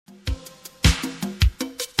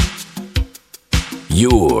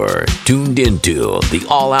You're tuned into the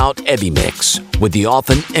all-out EBI mix with the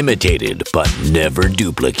often imitated but never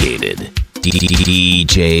duplicated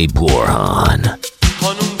DJ Burhan.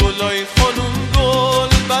 خانم گلای خانم گل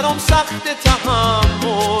برام سخت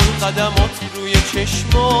تحمل قدمات روی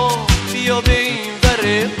چشما بیا به این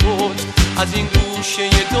وره گل از این گوشه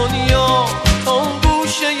دنیا تا اون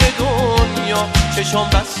گوشه دنیا چشام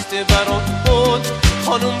بسته برات بود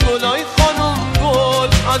خانم گلای خانم گل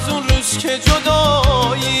از اون روز که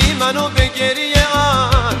جدایی منو به گریه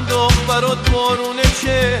انداخت برات بارون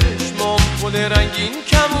چشمام گل رنگین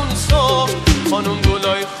کمون ساخت خانم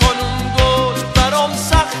گلای خانم گل برام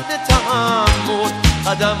سخت تحمل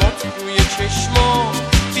قدمات روی چشمام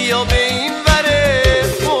بیا به این وره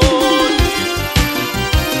گل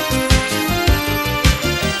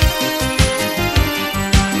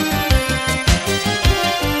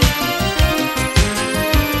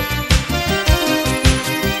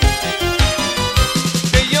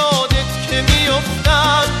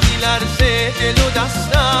دل و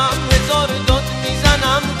دستم هزار داد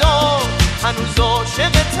میزنم داد هنوز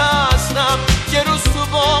عاشقت هستم یه روز تو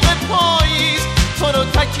باغ پاییز تو رو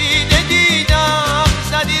تکیده دیدم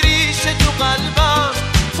زدی ریشه تو قلبم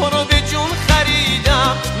تو رو به جون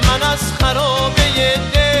خریدم من از خرابه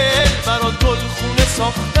دل برات گلخونه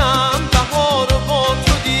ساختم بهار رو با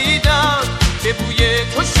تو دیدم به بوی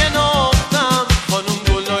تو شناختم خانم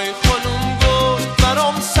گلای خانم گل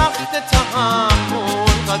برام سخت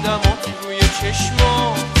تحمل قدمات روی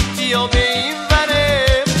چشما بیا به این وره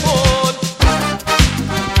پل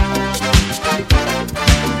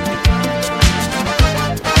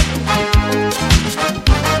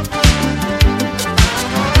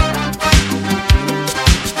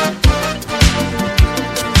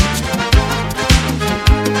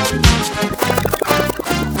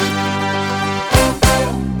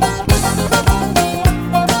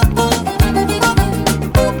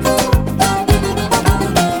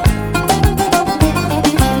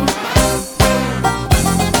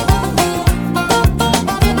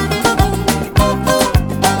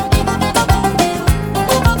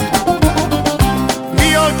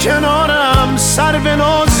کنارم سر به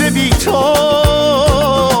ناز بی تو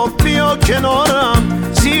بیا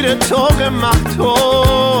کنارم زیر طاق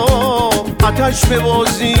مهتاب آتش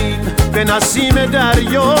ببازیم به نسیم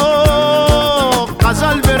دریا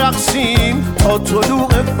غزل برقصیم تا طلوع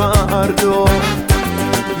فردا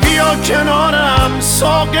بیا کنارم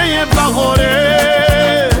ساقه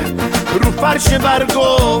بهاره رو فرش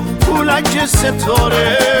برگو پولک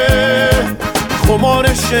ستاره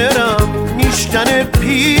خمار شعرم میشکنه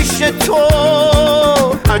پیش تو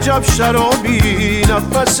عجب شرابی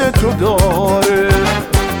نفس تو داره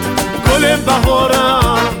گل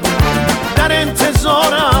بهارم در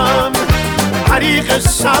انتظارم حریق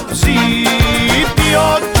سبزی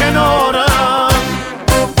بیاد کنارم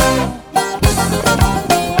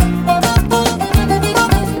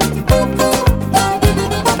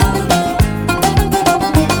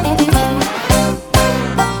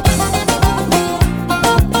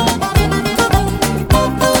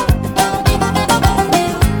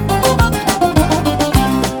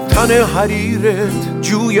تن حریرت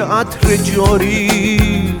جوی عطر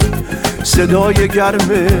جاری صدای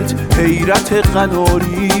گرمت حیرت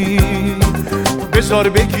قناری بذار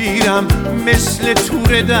بگیرم مثل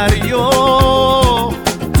تور دریا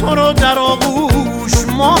تو رو در آغوش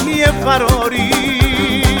ماهی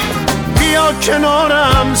فراری بیا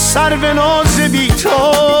کنارم سر به ناز بی تو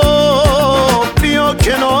بیا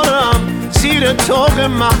کنارم زیر طاق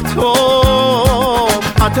مهتاب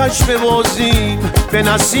آتش ببازیم به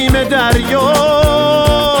نسیم دریا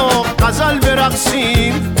غزل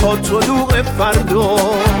برقصیم تا طلوع فردا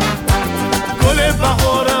گل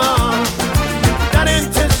بهارم در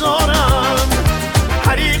انتظارم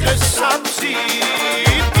حریق سبزی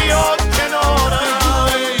بیاد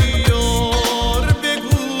کنارم یار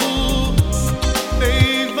بگو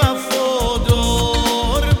ای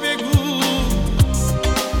وفادار بگو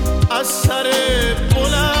از سر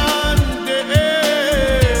بلند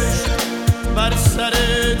عشق بر سر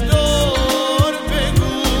دار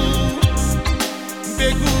بگو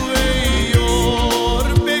بگو ای یار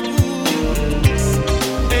بگو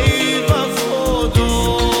ای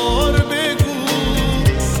وفادار بگو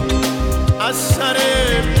از سر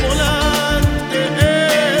بلند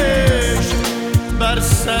عشق بر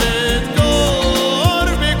سر دار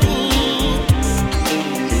بگو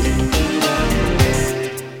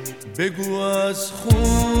بگو از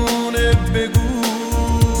خونه بگو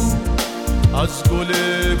از گل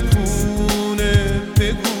پونه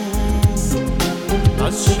بگو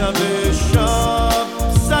از شب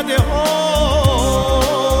زده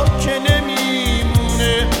ها که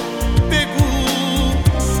نمیمونه بگو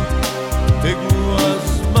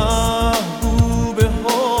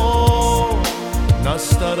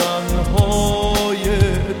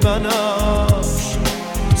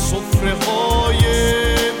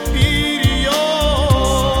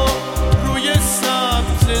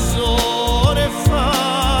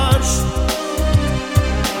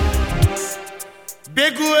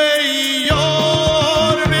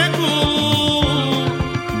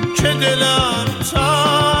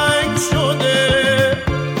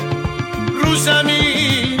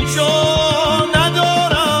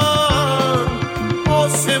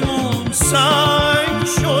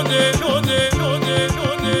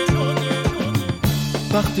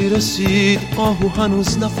وقتی رسید آهو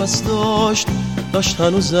هنوز نفس داشت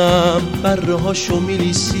هنوزم بره هاشو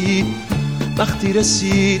میلیسید. وقتی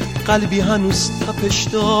رسید قلبی هنوز تپش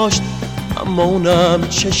داشت، اما اونم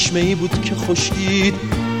چشمه ای بود که خشکید.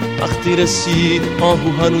 وقتی رسید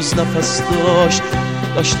آهو هنوز نفس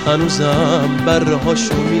داشت هنوزم بره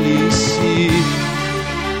هاشو میلیسید.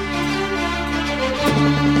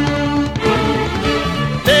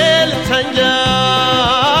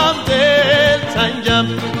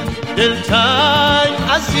 دلتنگ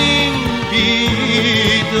از این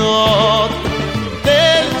بیداد،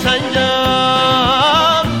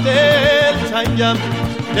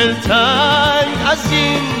 دلتنگ از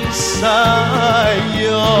این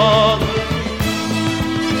صیاد.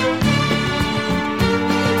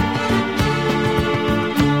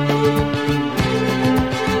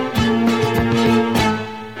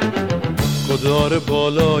 گدار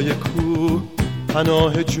بالای کوه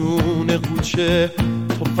پناه جون قوچه،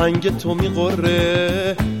 تفنگ تو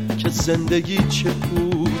میقره که زندگی چه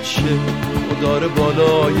پوچه. گدار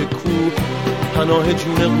بالای کوه پناه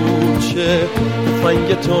جون قوچه،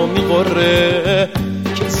 تفنگ تو میقره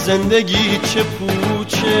که زندگی چه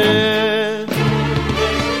پوچه.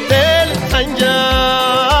 دلتنگ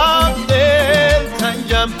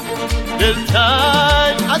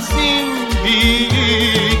از این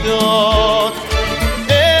بیداد،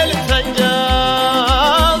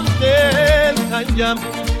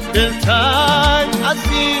 دلتنگ از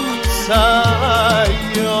این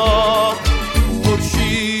صیاد.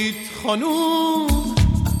 خورشید خانوم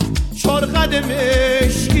چار قدم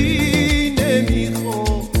مشکی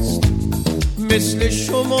نمیخواست، مثل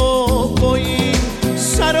شما با این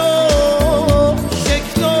سر و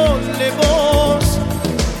شکل و لباس.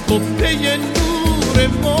 قبه نور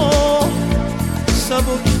ما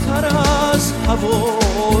سبکتر از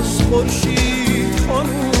حواس. خورشید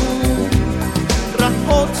خانوم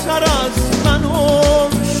رهاتر از من و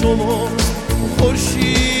شما.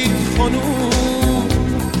 خورشید خانوم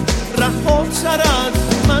رهاتر از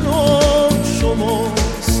من و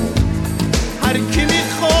شماست. هر کی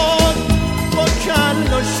میخواد با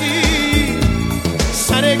کلاشی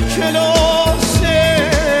سر کلاس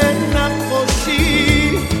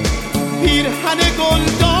نقاشی پیرهن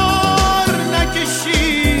گلدار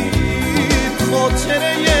نکشید،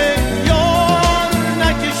 خاطره یار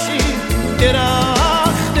نکشید،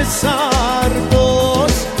 درخت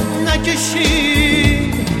سرباز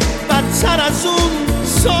نکشید، بدتر از اون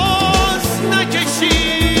ساز نکشید.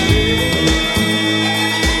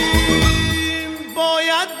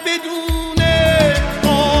 باید بدون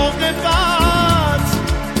عاقبت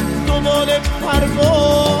دنبال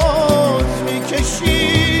پرواز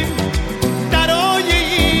میکشیم، درای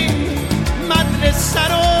این مدرسه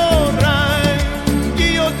رو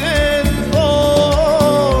رنگی و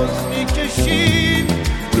دلباز میکشیم.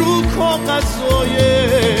 رو کاغذهای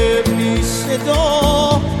بی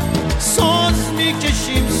صدا ساز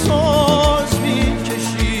میکشیم، ساز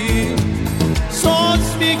میکشیم، ساز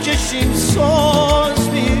میکشیم، ساز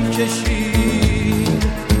میکشیم.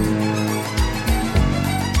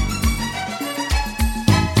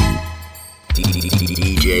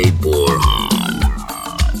 DJ Borhan.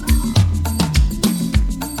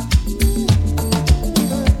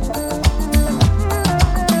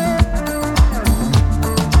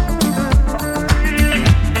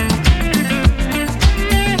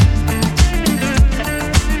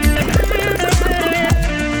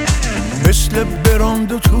 مثل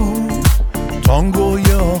براند تو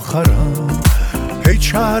تانگوی آخرم، هی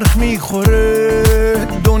چرخ میخوره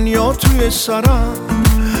دنیا توی سرم.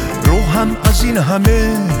 روحم از این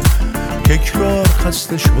همه تکرار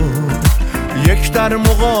خسته شد، یک در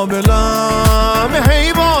مقابلم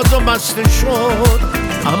هی باز و بسته شد.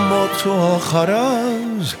 اما تو آخر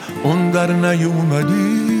از اون در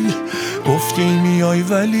نیومدی، گفتی میای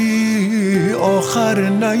ولی آخر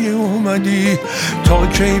نیومدی. تا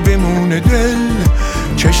کی بمونه دل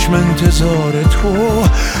چشم انتظار تو،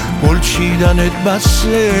 گل چیدنت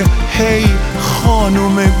بسه هی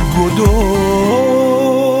خانم گدو.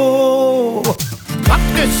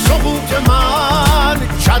 وقت سقوط من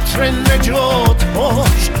چتر نجات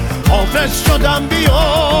باش، حافظ شدم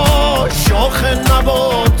بیا شاخ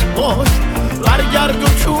نبات باش. برگرد و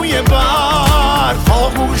توی برف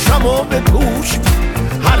آغوشم و بپوش،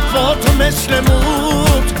 حرفاتو مثل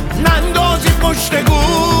موت نندازی پشت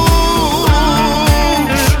گوش.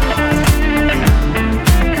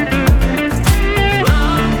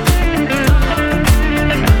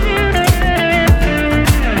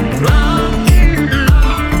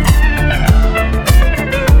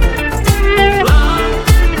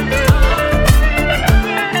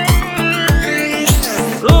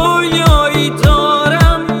 رویایی دارم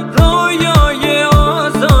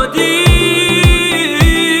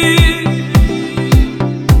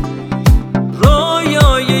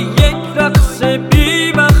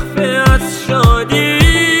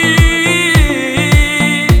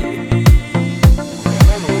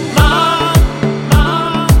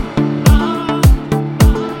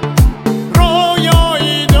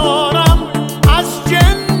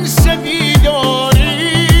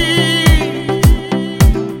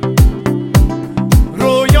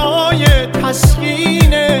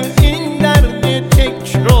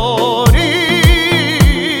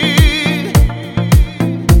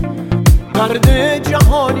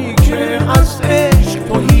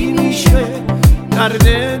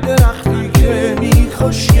درد درختی که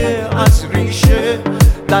میخشکه از ریشه،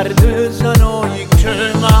 درد زنایی که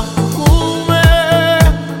محکومه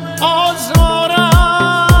آزارم.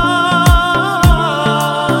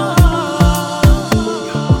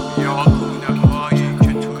 یا کودکایی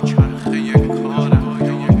که تو چرخه کارم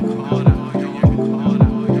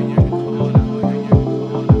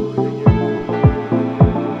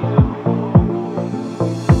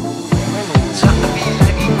تعبیر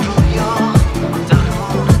این رویا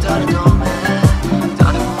درمان دردامه،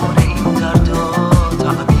 درمان این دردا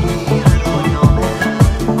تعبیر رویامه.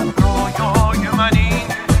 رویای من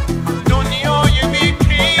اینه دنیای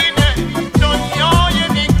بیکینه، دنیای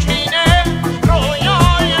بیکینه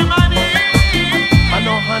رویای من اینه.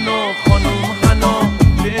 حنا حنا خانم حنا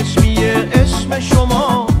به اسمیه اسم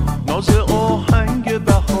شما، ناز آهنگ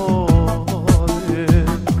بهاره،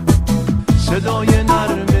 صدای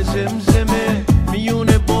نرم زمزمه میون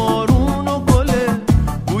بارون و گله،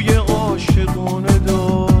 بوی عاشقونه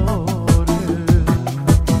داره.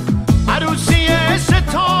 عروسی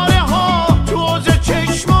ستاره ها تو حوض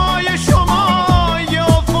چشمای شما، یه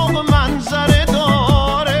افق منظره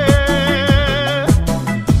داره.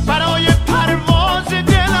 برای پرواز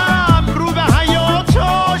دلم رو به حیات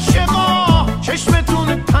عاشقا،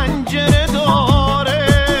 چشمتون پنجره داره.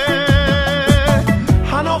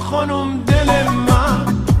 حنا خانم دل من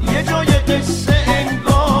یه جای قصه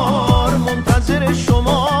انگار منتظر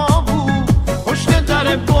شما بود، پشت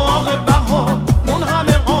در باغ بهار اون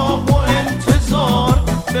همه آه و انتظار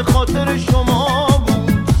به خاطر شما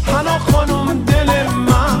بود. حنا خانم دل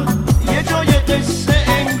من یه جای قصه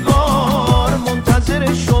انگار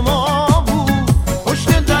منتظر شما بود،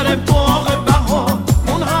 پشت در باغ بهار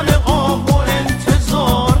اون همه آه و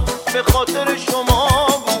انتظار به خاطر شما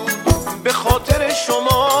بود، به خاطر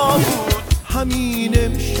شما بود. همین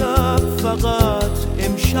امشب فقط،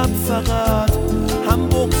 امشب فقط هم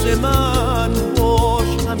بغض من باش،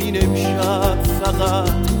 همین امشب فقط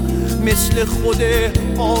مثل خود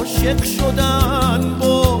عاشق شدن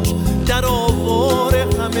باش. در آوار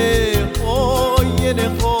همه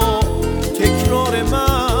آینه ها تکرار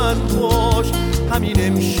من باش، همین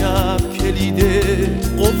امشب کلید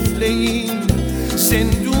قفل این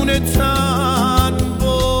زندون تن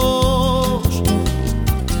باش.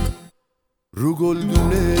 رو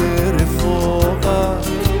گلدون رفاقت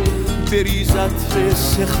بریز عطر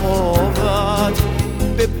سخاوت،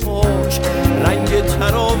 به پاش رنگ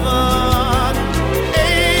تراوت.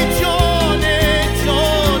 ای جان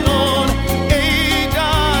جانان، ای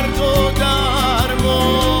درد و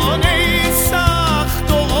درمان، ای سخت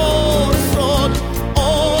و آسان،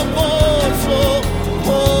 آغاز و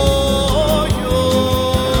پایان.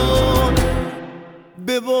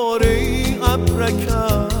 ببار ای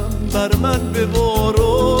ابرکم بر من، ببار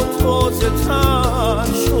و تازه تر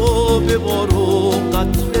شو، ببار و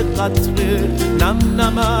قطره قطره نم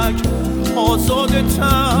نمک آزاده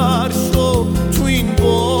تر شو. تو این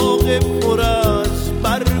باغ پر از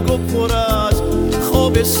برگ و پر از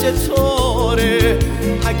خواب ستاره،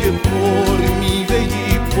 اگه پر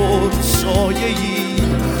میوهی پر سایه‌ای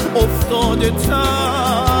افتاده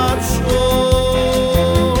تر شو.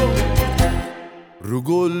 رو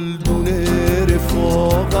گلدون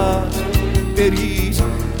رفاقت بریز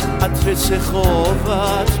عطر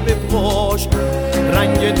سخاوت، به پاش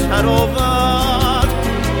رنگ تراوت.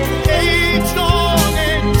 ای جان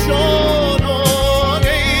جانان،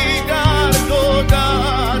 ای درد و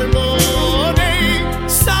درمان، ای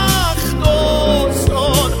سخت و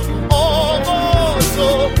آسان، آواز و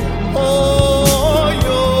پایان.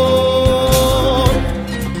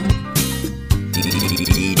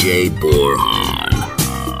 DJ Borhan.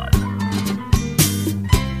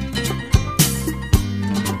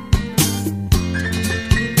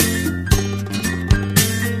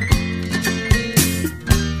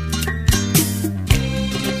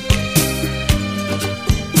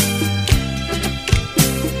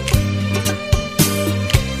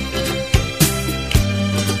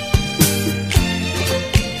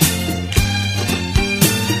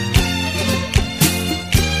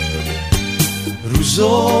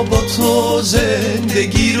 روزا با تو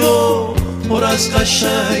زندگی رو پر از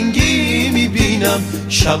قشنگی میبینم،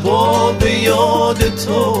 شبا به یاد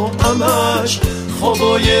تو همش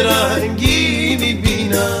خوابای رنگی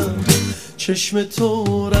میبینم. چشم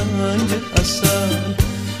تو رنگ عسل،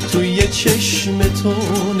 توی چشم تو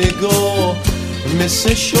نگاه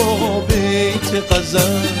مثل شابیت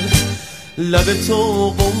غزل، لب تو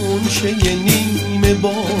قنچه نیمه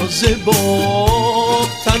بازه با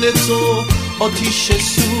تن تو آتیش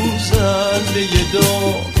سوزنده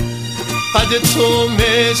داغ، قد تو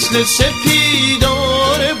مثل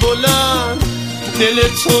سپیدار بلند، دل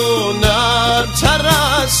تو نرم‌تر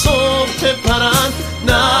از صبح پرند،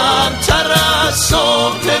 نرم‌تر از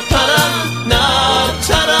صبح پرند،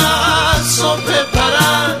 نرم‌تر از صبح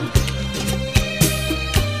پرند.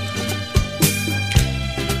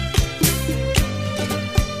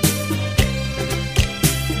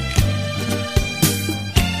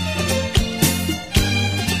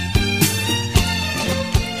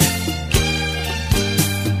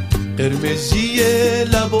 قرمزی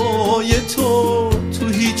لبای تو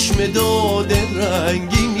هیچ مداد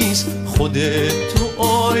رنگی نیست. خودت تو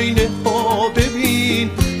آینه ها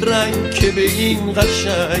ببین، رنگ که به این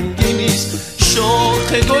قشنگی نیست.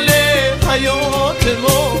 شاخ گل حیات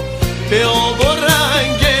ما به آب و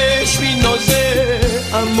رنگش مینازه،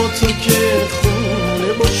 اما تو که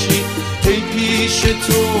خونه باشی ای پیش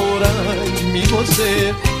تو رنگ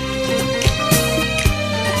میبازه.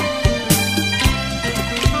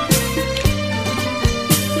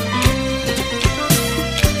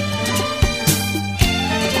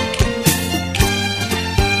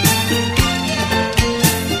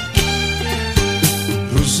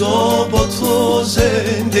 روزا با تو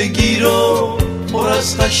زندگی رو پر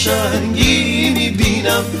از قشنگی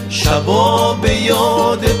میبینم، شبا به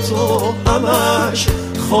یاد تو همش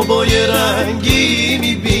خوابای رنگی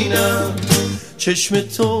میبینم. چشم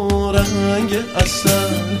تو رنگ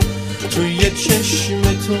عسل، توی چشم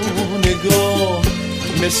تو نگاه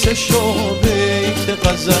مثل شابیت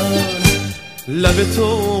غزل. لب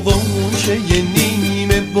تو غنچه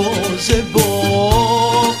نیمه بازه با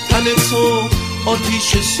تن تو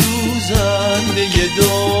آتیش سوزنده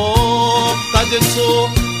داغ. قد تو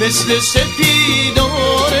مثل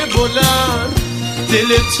سپیدار بلند، دل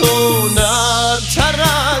تو نرم‌تر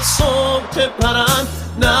از صبح پرند،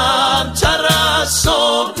 نرم‌تر از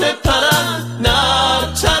صبح پرند،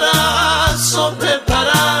 نرم‌تر از صبح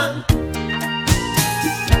پرند.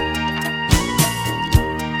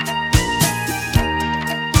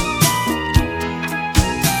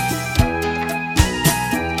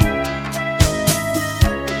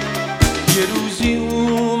 یه روزی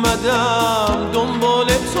اومدم دنبال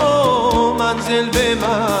تو منزل به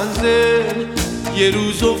منزل، یه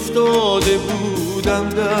روز افتاده بودم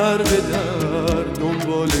در به در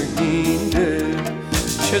دنبال این دل.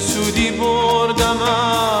 چه سودی بردم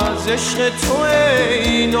از عشق تو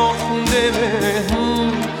ای ناخونده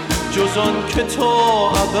مهمون، جز آن که تا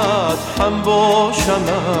ابد هم باشم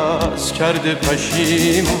از کرده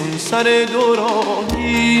پشیمون. سر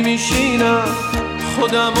دوراهی میشینم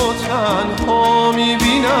خودم و تنها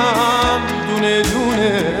میبینم، دونه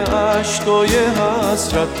دونه عشقای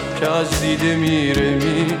حسرت که از دیده میره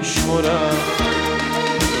میشمرم.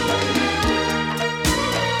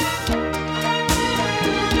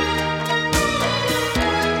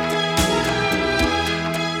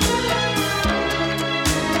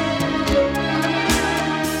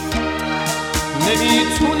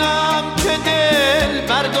 نمیتونم که دل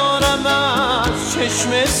بردارم از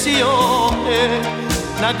چشم سیاهه،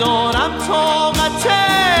 ندارم طاقت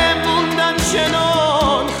موندن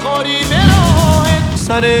چنان خاری به راهت.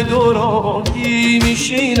 سر دوراهی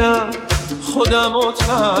میشینم خودم و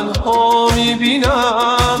تنها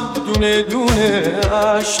میبینم، دونه دونه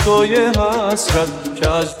عشقای حسرت که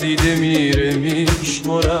از دیده میره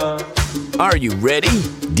میشمرم. Are you ready?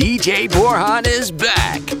 DJ Borhan is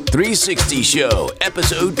back. 360 Show,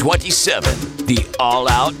 Episode 27, the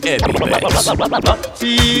All-Out EBI Mix.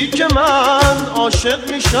 وقتی که من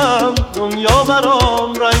عاشق میشم دنیا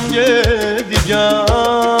برام رنگ دیگه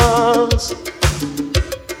است.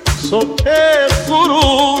 صبح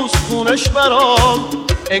فروز خونش برام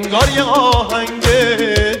انگار یه آهنگ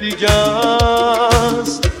دیگه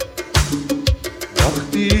است.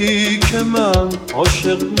 وقتی که من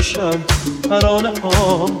عاشق میشم ترانه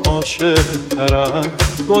هام عاشق ترن،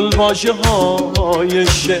 گلواژه های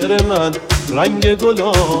شعر من رنگ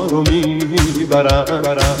گلا رو میبرن.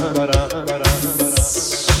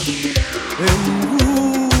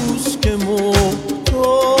 امروز که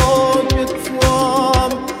محتاج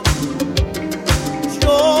توام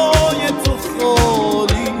جای تو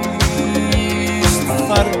خالیست،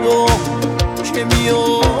 فردا که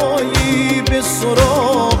میایی به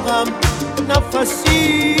سراغم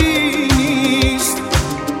نفسی نیست.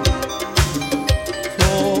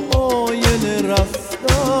 تا آینه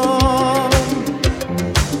رفتم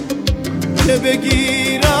که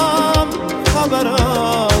بگیرم خبر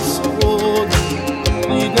از خود،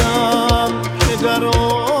 دیدم که در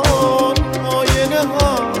آن آینه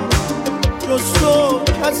هم جز تو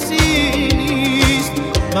کسی نیست.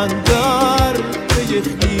 من در پی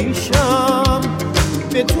خویشم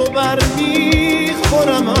به تو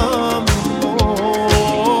برمیخورم،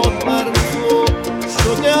 اما بر تو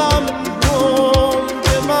شدم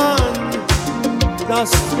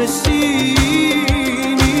دسترسی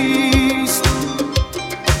نیست.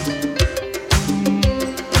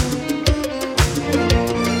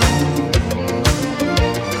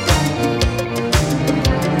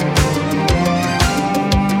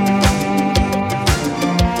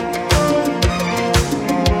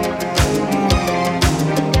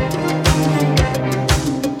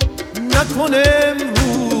 نکنه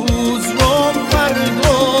امروز رو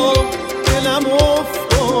فردا دلم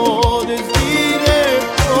افتاده زیر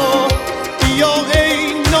پا. بیا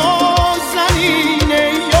ای نازنین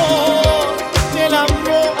یار دلم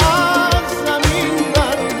رو از زمین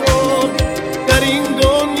بردار. در این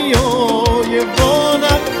دنیای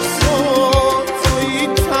وانقصان تویی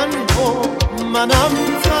تنها منم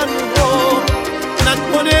تنها.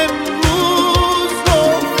 نکنه امروز رو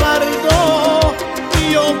فردا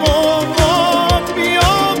بیا با ما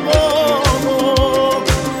بیا با ما.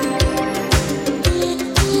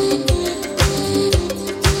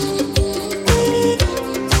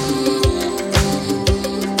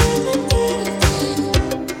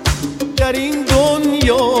 در این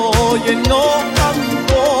دنیای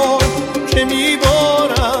ناهموار که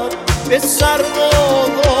میبارد به سر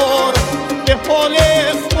بار به حال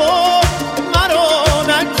خود مرا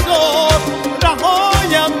نگذار.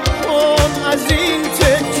 رهایم کن از این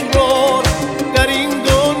تکرار. در این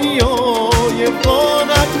دنیای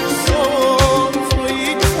وانقصان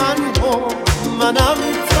تویی تنها منم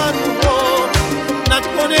تنها.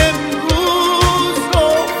 نکن امروز رو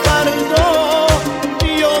فردا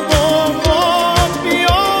بیا با ما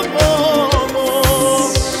بیا با ما.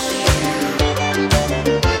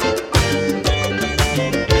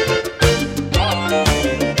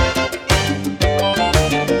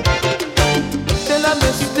 دلم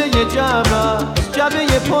مثل یه جمع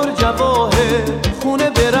جبه پر جواهر خونه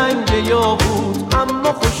به رنگ یاقوت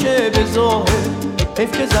اما خوشه به ظاهر.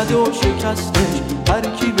 حیف که زده و شکستش هر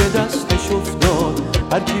کی به دستش افتاد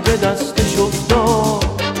هر کی به دستش افتاد.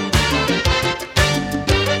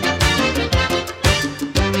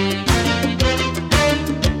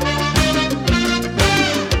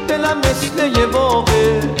 دلم مثل یه باغ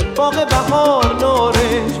بهار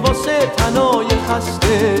نارنج واسه تنای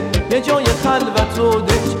خسته یه جای خلوت و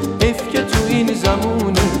دنج. حیف که تو این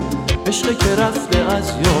زمونه عشق که رفته از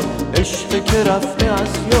یاد عشق که رفته از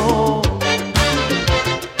یاد.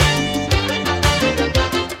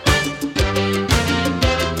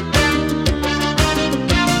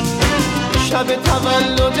 شب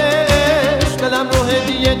تولدش دلم رو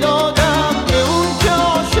هدیه دادم به اون که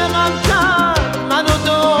عاشقم کرد منو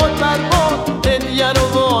داد برباد. هدیه رو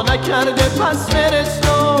وا نکرده پس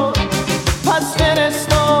فرستاد پس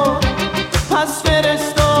فرستاد پس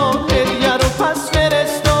فرستاد هدیه رو پس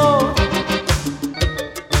فرستاد.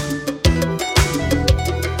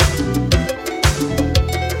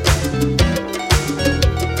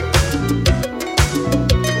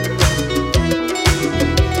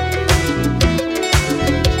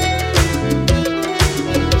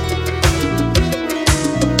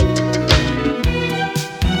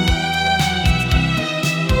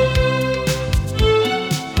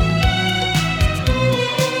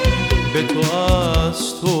 به تو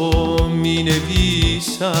از تو می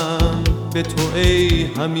نویسم به تو ای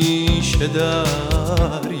همیشه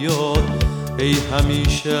در یاد. ای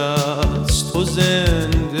همیشه از تو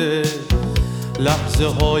زنده لحظه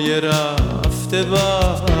های رفته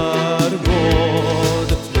برباد.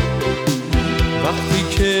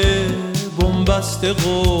 وقتی که بنبست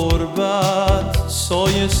غربت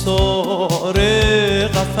سایه ساره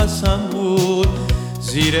قفسم بود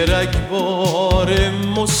زیر رگبار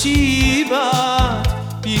مصیبت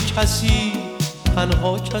بی کسی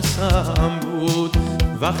تنها کسم بود.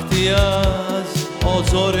 وقتی از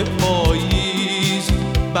آزار پاییز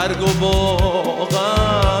برگ و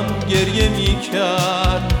باغم گریه می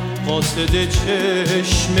کرد قاصد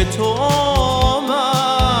چشم تو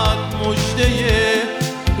آمد مژده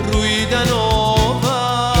رویدن آورد.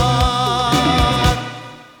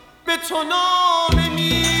 به تو نامه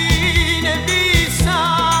می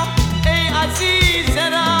نویسم ای عزیز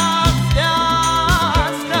رفته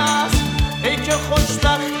از دست. ای که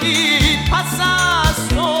خوشبختی پس از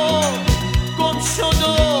تو گم شد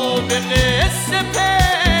و به قصه پیوست.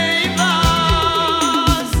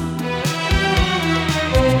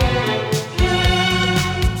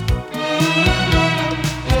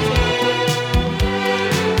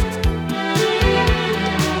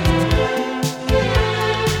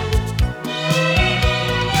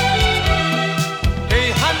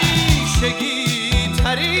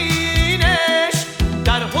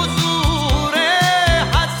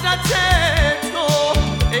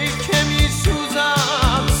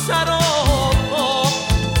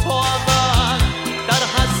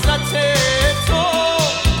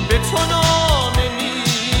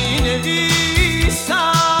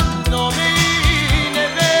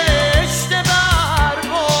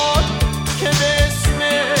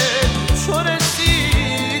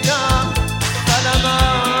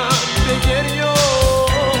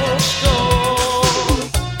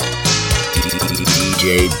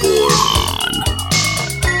 Borhan.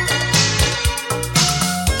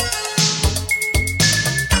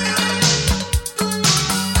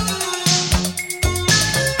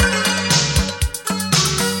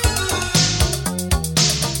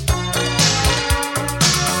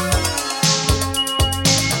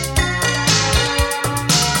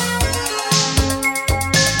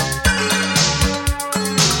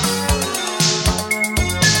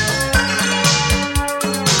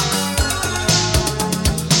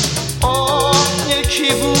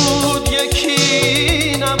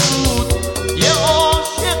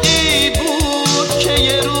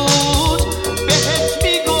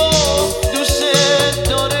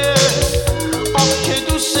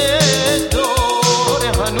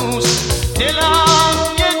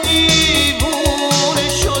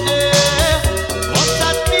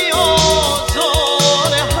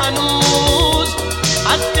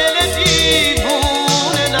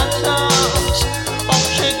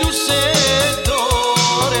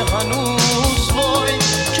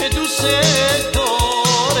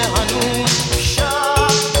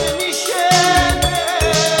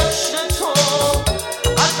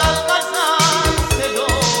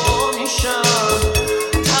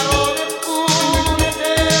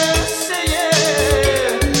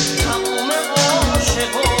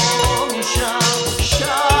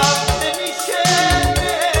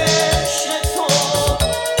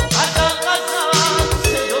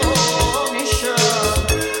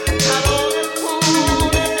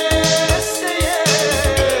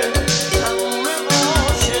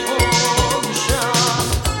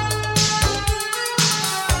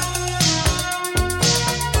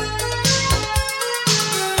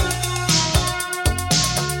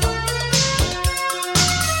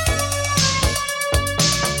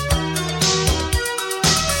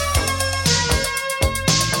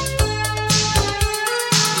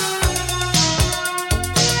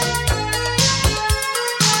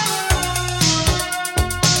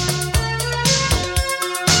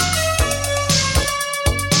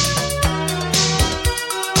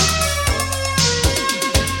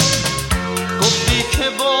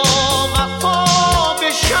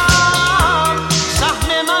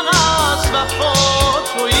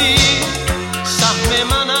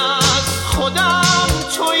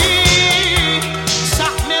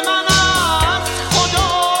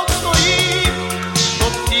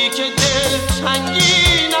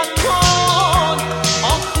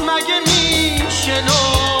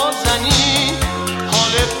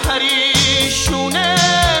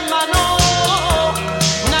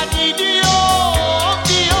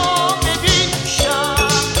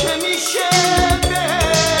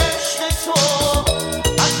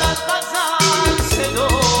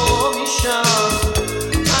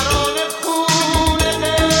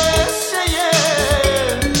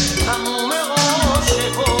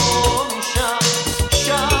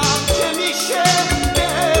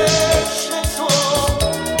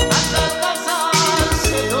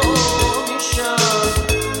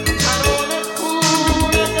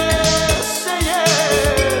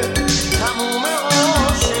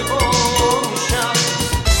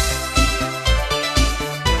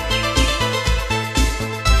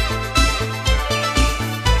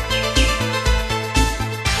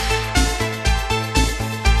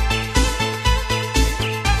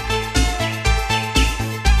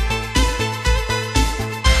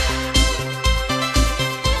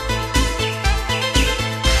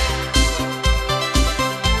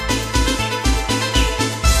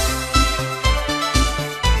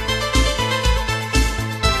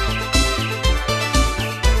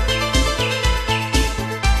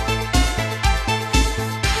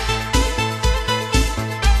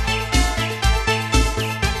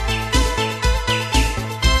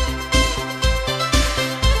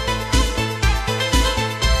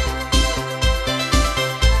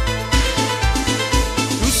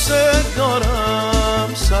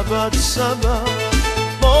 سبب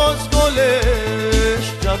باز گلش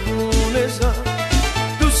جوونه زد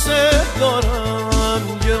دوست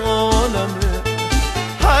دارم یه عالمه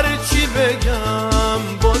هرچی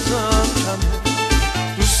بگم بازم کمه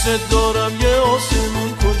دوست دارم یه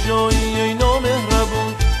آسمون کجایی ای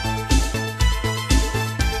نامهربون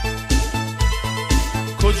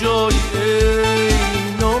کجایی ای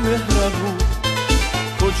نامهربون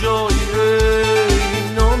کجایی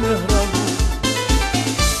ای نامهربون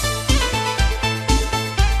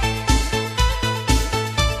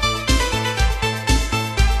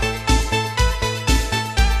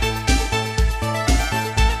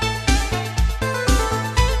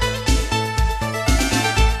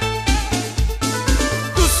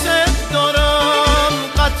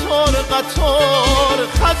قطار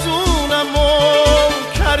خزونم و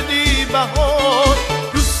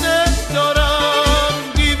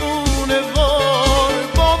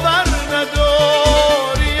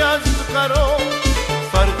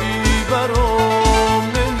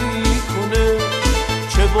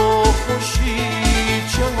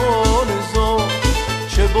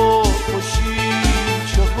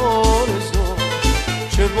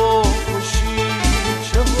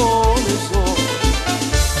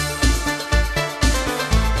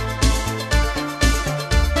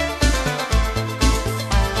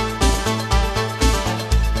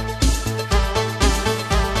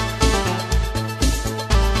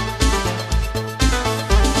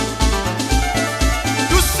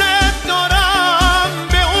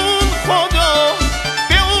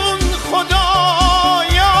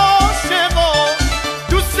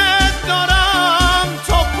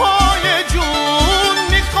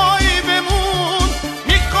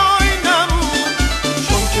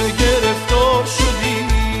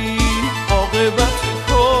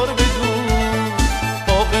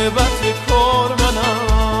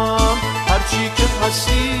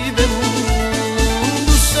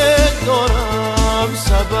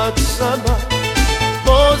اومد سمن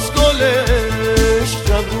باز گلش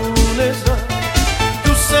جوونه زد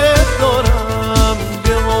دوست دارم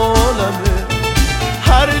یه عالمه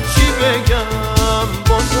هرچی بگم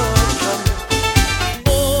بازم کمه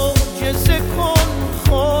معجزه کن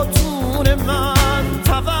خاتون من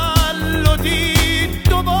تولدی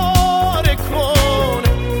دوباره کن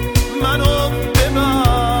منو ببر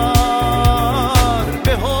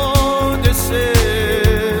به حادثه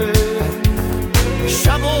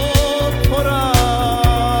شب و پر از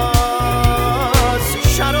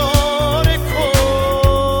شراره کن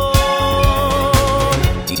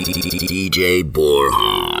DJ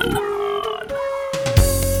Borhan.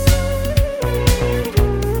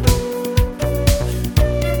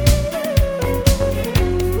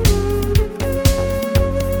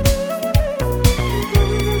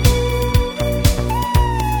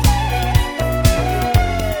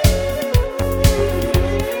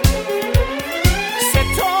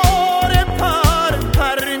 ستاره پر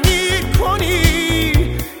پر میکنی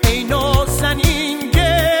ای نازنین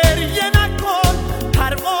گریه نکن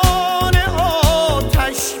پروانه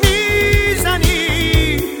آتش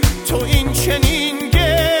میزنی تو این چنین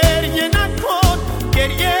گریه نکن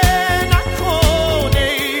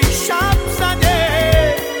ای شب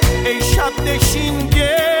زده ای شب نشین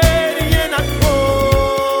گریه نکن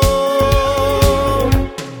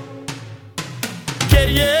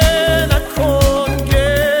گریه نکن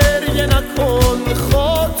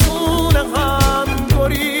خاتون هم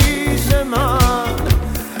گریز من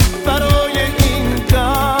برای این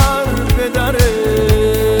در به دره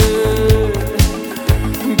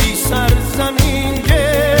بی سرزمین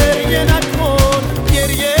گریه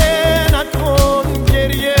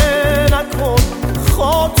نکن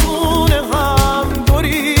خاتون هم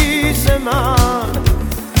گریز من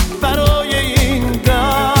برای این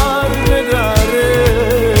در به دره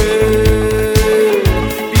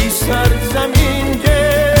بی سرزمین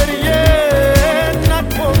گریه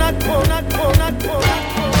نکن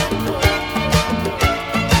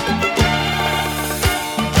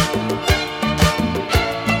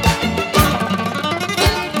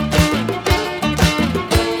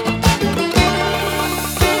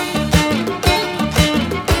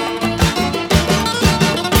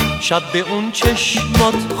شب به اون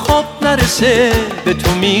چشمات خواب نرسه به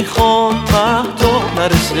تو میخوام مهتاب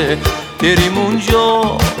نرسه بریم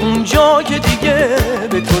اونجا که دیگه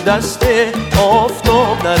به تو دست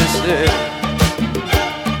آفتاب نرسه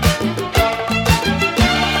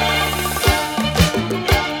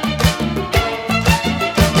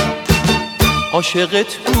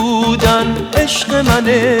عاشقت بودن عشق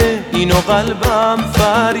منه اینو قلبم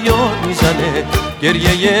فریاد میزنه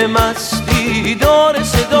گریه مستی داره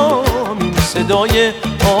صدا این صدای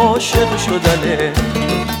عاشق شدنه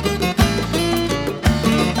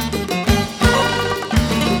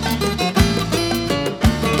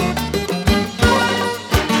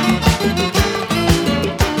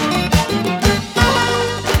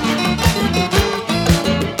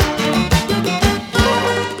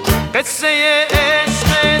قصه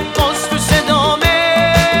عشق باز تو صدامه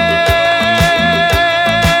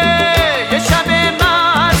یه شب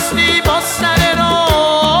مستی با سر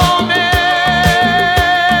رامه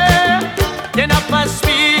یه نفس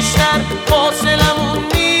بیشتر فاصلمون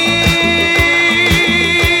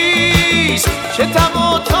نیست چه تب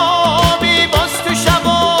و تابی باز تو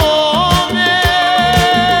شبامه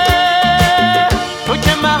تو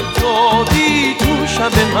که مهتابی تو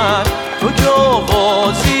شب من تو که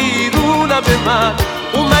آوازی رو لب من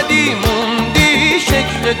اومدی موندی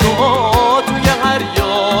شکل دعا توی هر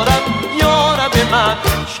یارب من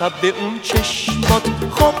شب به اون چشمات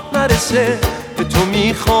خواب نرسه به تو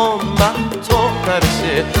میخوام مهتاب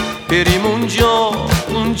نرسه بریم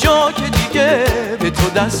اونجا که دیگه به تو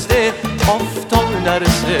دست آفتاب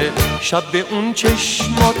نرسه شب به اون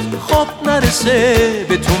چشمات خواب نرسه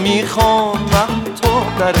به تو میخوام مهتاب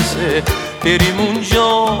نرسه بریم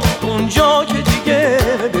اونجا که دیگه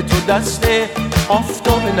به تو دست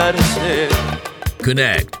آفتاب نرسه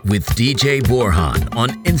Connect with DJ Borhan on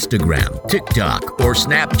Instagram, TikTok, or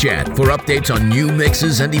Snapchat for updates on new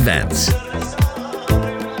mixes and events.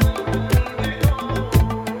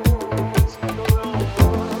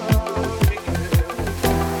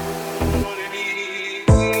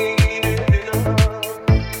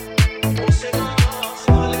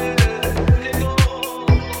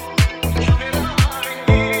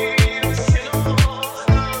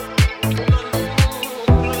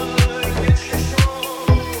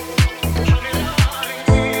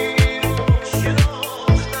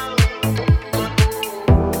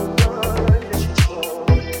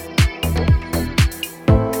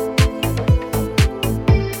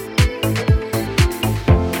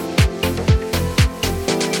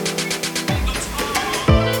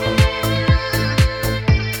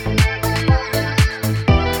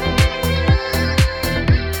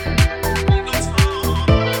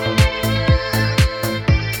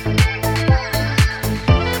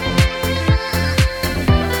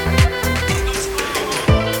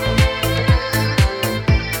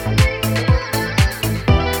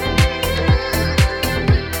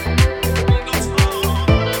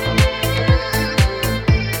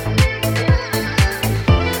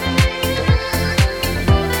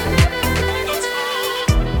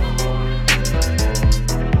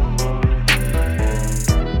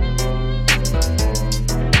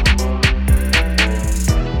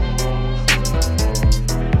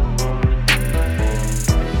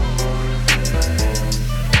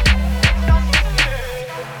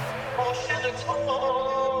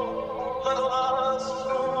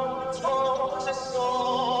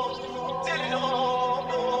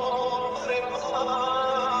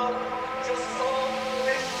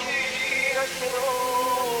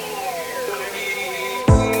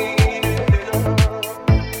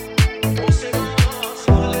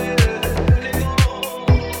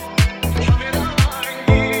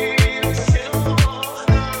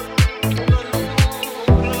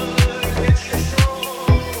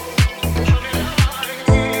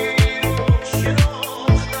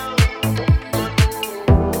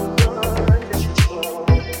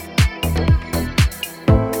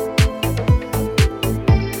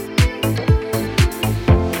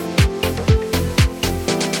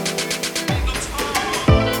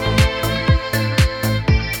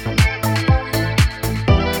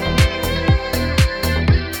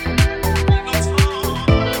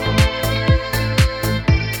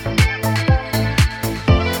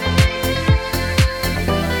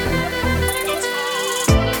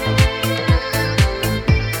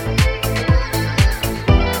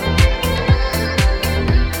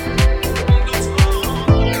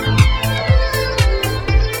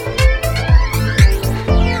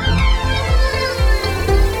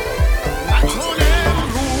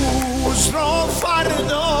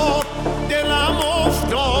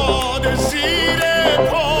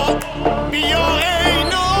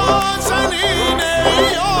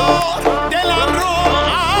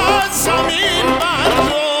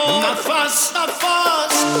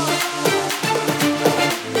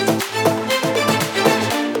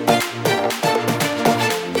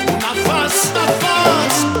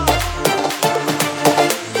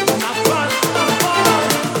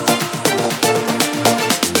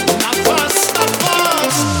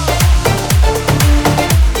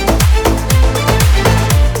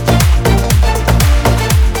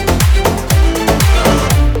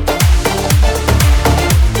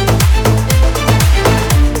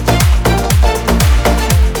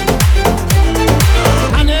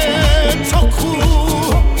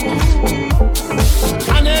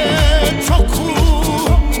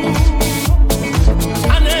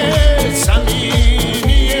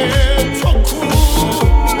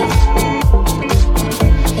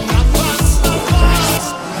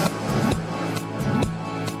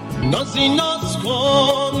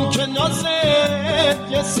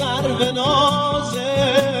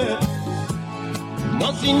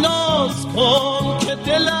 نازی ناز کن که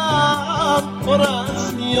دلم پر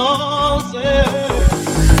از نیازه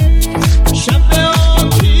شب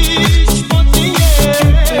آتیش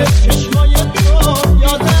بازیه چشمای تو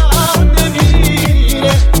یادم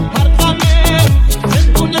نمیره هر غمه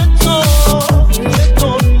زندون تو به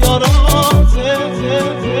دنیا رازه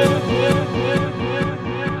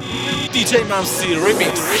DJ Mamsi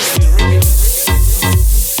Remix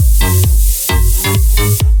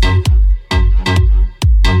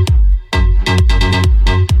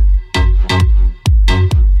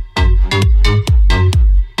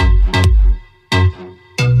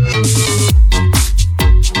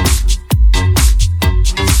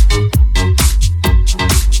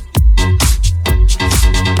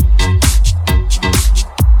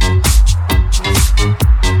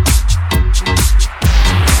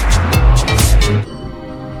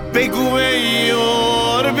بگو ای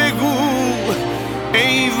یار بگو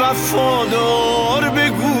ای وفادار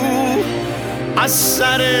بگو از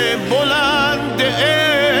سر بلند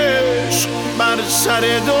عشق بر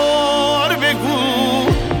سر دار بگو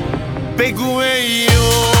بگو ای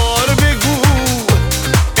یار بگو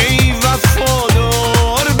ای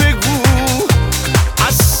وفادار بگو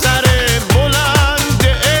از سر بلند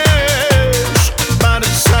عشق بر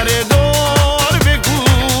سر دار بگو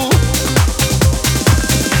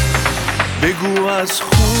بگو از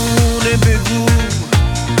خونه بگو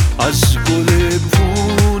از گل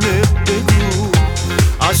پونه بگو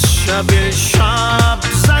از شب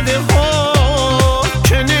زده ها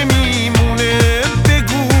که نمیمونه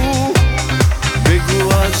بگو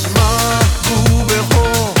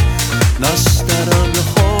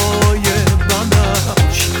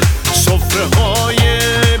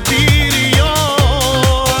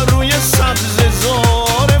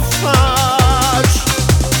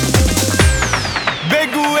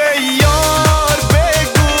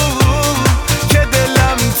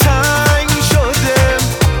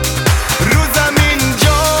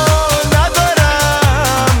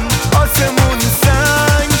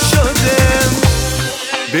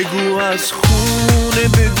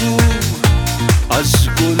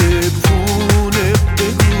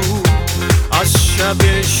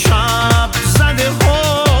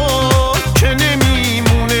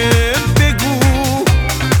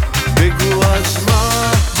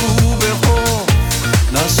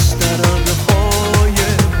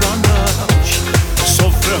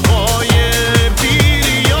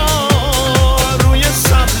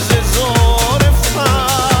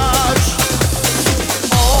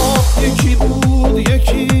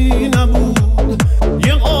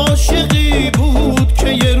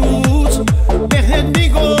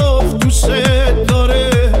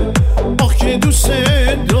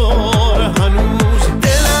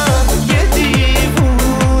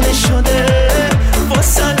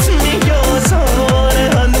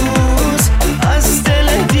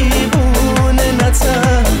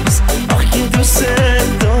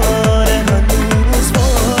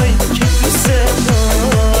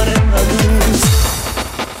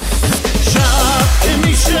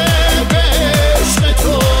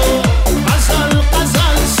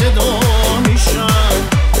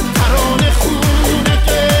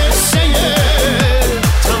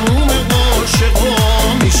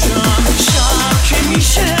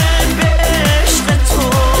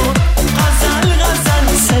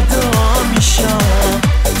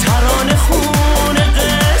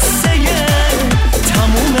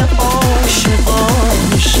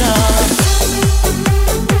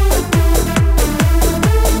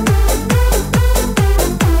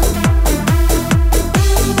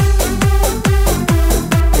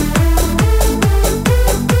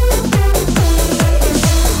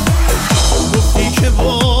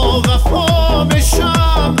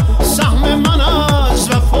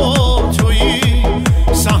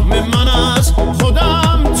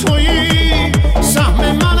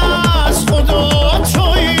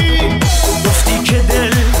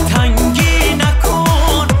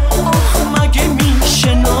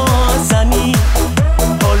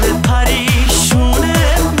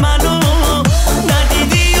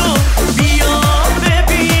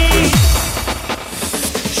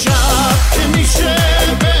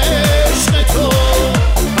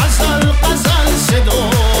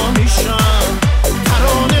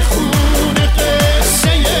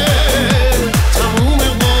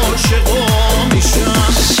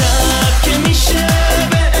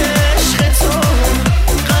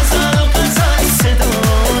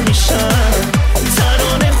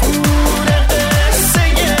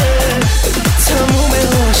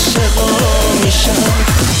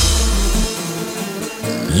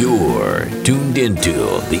into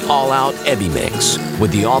the all-out EBI mix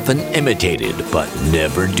with the often imitated but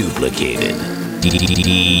never duplicated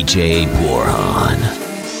DJ Burhan.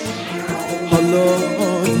 حالا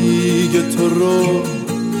دیگه تو رو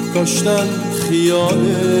کاشتن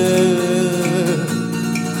خیاله،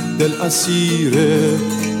 دل اسیر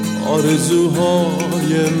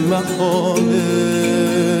آرزوهای محاله،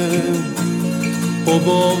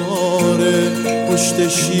 غبار پشت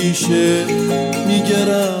شیشه میگه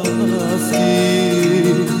رفتی،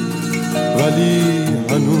 ولی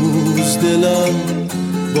هنوز دلم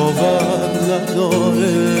باور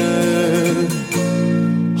نداره.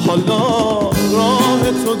 حالا راه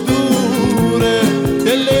تو دوره،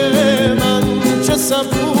 دل من چه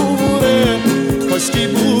صبوره، کاشکی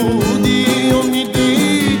بودی و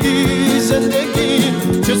میدیدی زندگی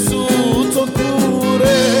چه سوت و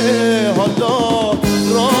کوره. حالا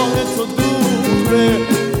راه تو دوره،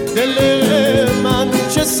 دل من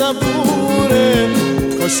چه صبوره،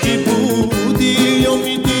 کاشکی بودی و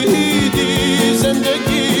میدیدی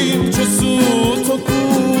زندگی چه سوت و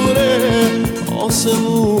کوره.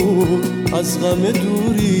 آسمون از غم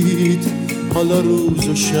دورید، حالا روز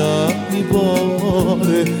و شب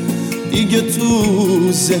میباره، دیگه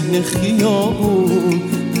تو ذهن خیابون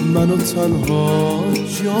منو تنها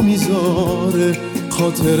جا میذاره.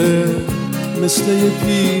 خاطره مثل یه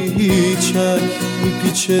پیچک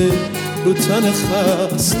میپیچه رو تن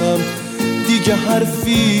خستم، دیگه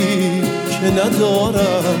حرفی که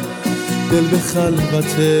ندارم، دل به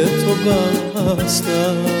خلوت تو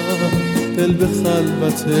بستم، دل به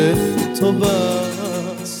خلوت تو بستم.